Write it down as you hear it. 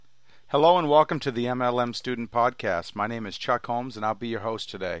Hello and welcome to the MLM Student Podcast. My name is Chuck Holmes and I'll be your host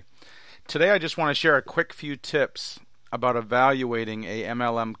today. Today I just want to share a quick few tips about evaluating a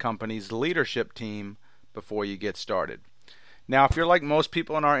MLM company's leadership team before you get started. Now, if you're like most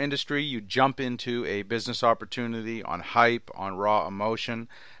people in our industry, you jump into a business opportunity on hype, on raw emotion.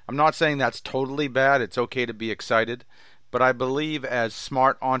 I'm not saying that's totally bad. It's okay to be excited. But I believe as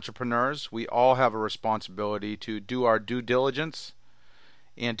smart entrepreneurs, we all have a responsibility to do our due diligence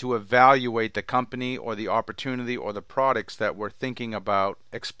and to evaluate the company or the opportunity or the products that we're thinking about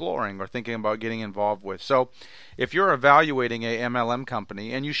exploring or thinking about getting involved with. So if you're evaluating a MLM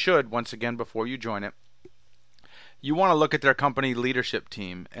company, and you should, once again, before you join it, you want to look at their company leadership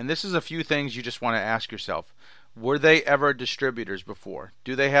team. And this is a few things you just want to ask yourself. Were they ever distributors before?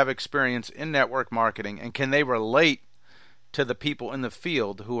 Do they have experience in network marketing? And can they relate to the people in the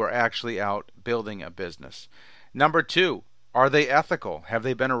field who are actually out building a business? Number two, are they ethical? Have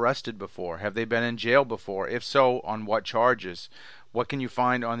they been arrested before? Have they been in jail before? If so, on what charges? What can you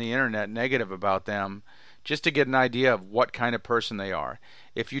find on the internet negative about them, just to get an idea of what kind of person they are?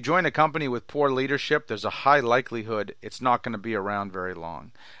 If you join a company with poor leadership, there's a high likelihood it's not going to be around very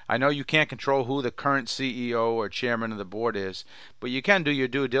long. I know you can't control who the current CEO or chairman of the board is, but you can do your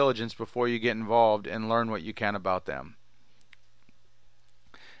due diligence before you get involved and learn what you can about them.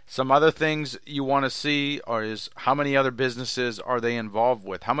 Some other things you want to see is how many other businesses are they involved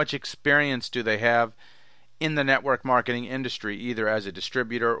with? How much experience do they have in the network marketing industry, either as a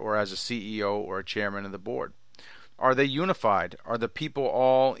distributor or as a CEO or a chairman of the board? Are they unified? Are the people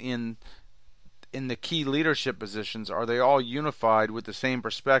all in the key leadership positions, are they all unified with the same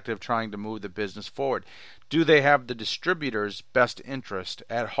perspective trying to move the business forward? Do they have the distributor's best interest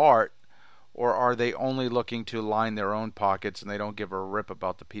at heart? Or are they only looking to line their own pockets and they don't give a rip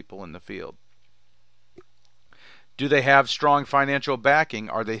about the people in the field? Do they have strong financial backing?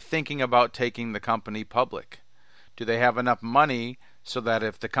 Are they thinking about taking the company public? Do they have enough money so that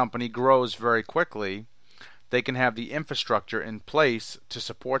if the company grows very quickly, they can have the infrastructure in place to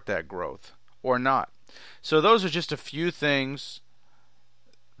support that growth or not? So those are just a few things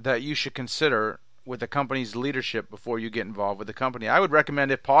that you should consider with the company's leadership before you get involved with the company. I would recommend,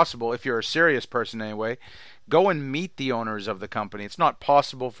 if possible, if you're a serious person anyway, go and meet the owners of the company. It's not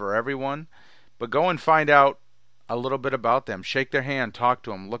possible for everyone, but go and find out a little bit about them. Shake their hand, talk to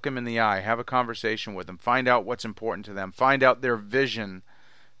them, look them in the eye, have a conversation with them, find out what's important to them, find out their vision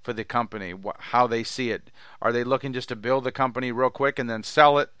for the company, how they see it. Are they looking just to build the company real quick and then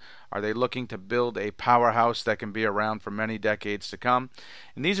sell it? Are they looking to build a powerhouse that can be around for many decades to come?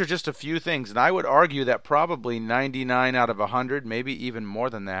 And these are just a few things. And I would argue that probably 99 out of 100, maybe even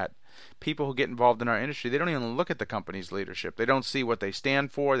more than that, people who get involved in our industry, they don't even look at the company's leadership. They don't see what they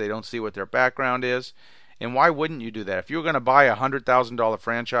stand for. They don't see what their background is. And why wouldn't you do that? If you were going to buy a $100,000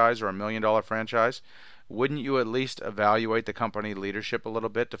 franchise or a $1 million franchise, wouldn't you at least evaluate the company leadership a little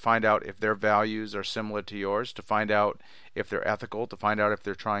bit to find out if their values are similar to yours, to find out if they're ethical, to find out if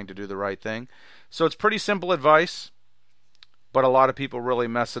they're trying to do the right thing? So it's pretty simple advice, but a lot of people really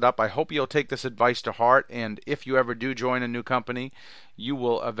mess it up. I hope you'll take this advice to heart, and if you ever do join a new company, you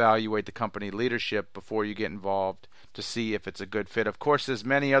will evaluate the company leadership before you get involved to see if it's a good fit. Of course, there's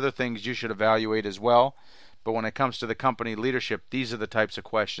many other things you should evaluate as well. But when it comes to the company leadership, these are the types of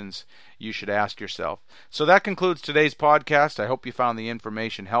questions you should ask yourself. So that concludes today's podcast. I hope you found the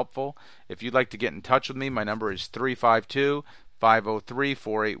information helpful. If you'd like to get in touch with me, my number is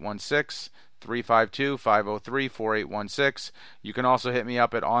 352-503-4816, 352-503-4816. You can also hit me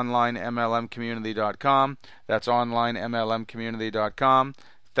up at onlinemlmcommunity.com. That's onlinemlmcommunity.com.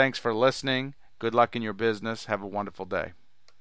 Thanks for listening. Good luck in your business. Have a wonderful day.